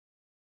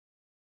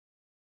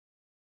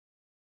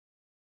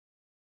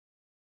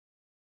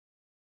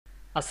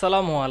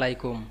Assalamu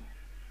Walaikum.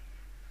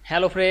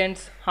 Hello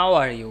friends, how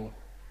are you?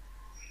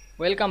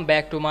 Welcome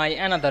back to my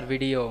another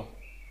video.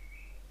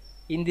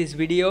 In this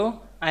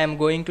video, I am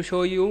going to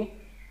show you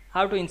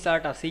how to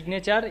insert a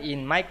signature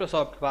in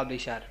Microsoft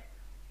Publisher.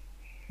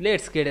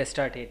 Let's get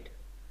started.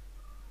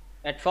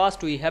 At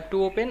first, we have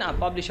to open a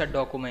Publisher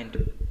document.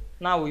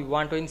 Now we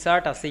want to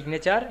insert a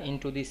signature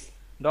into this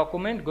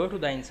document. Go to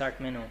the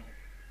Insert menu.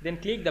 Then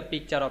click the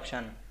picture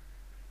option.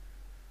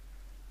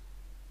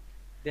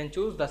 Then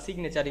choose the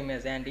signature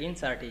image and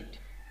insert it.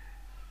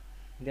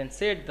 Then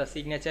set the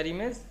signature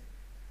image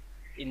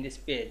in this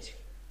page.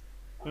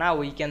 Now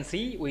we can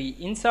see we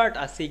insert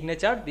a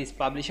signature this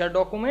publisher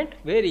document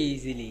very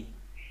easily.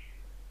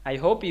 I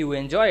hope you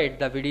enjoyed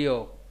the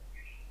video.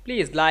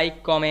 Please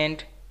like,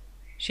 comment,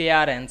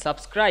 share and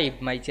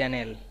subscribe my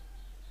channel.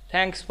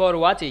 Thanks for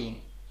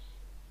watching.